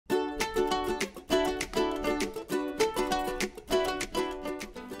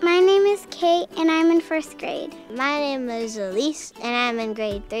first grade. My name is Elise, and I'm in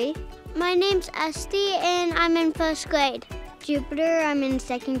grade 3. My name's Esty, and I'm in first grade. Jupiter, I'm in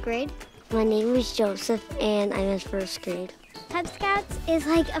second grade. My name is Joseph, and I'm in first grade. Cub Scouts is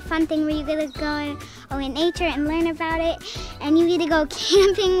like a fun thing where you get to go in nature and learn about it, and you get to go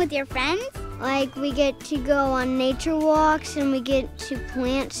camping with your friends. Like, we get to go on nature walks, and we get to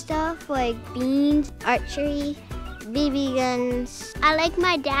plant stuff like beans, archery, BB guns. I like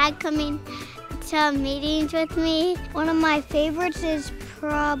my dad coming to meetings with me. One of my favorites is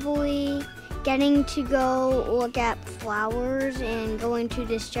probably getting to go look at flowers and going to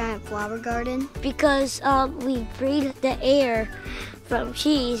this giant flower garden. Because we breathe the air from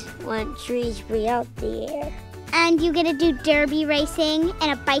trees when trees breathe out the air. And you get to do derby racing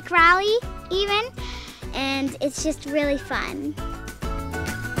and a bike rally even, and it's just really fun.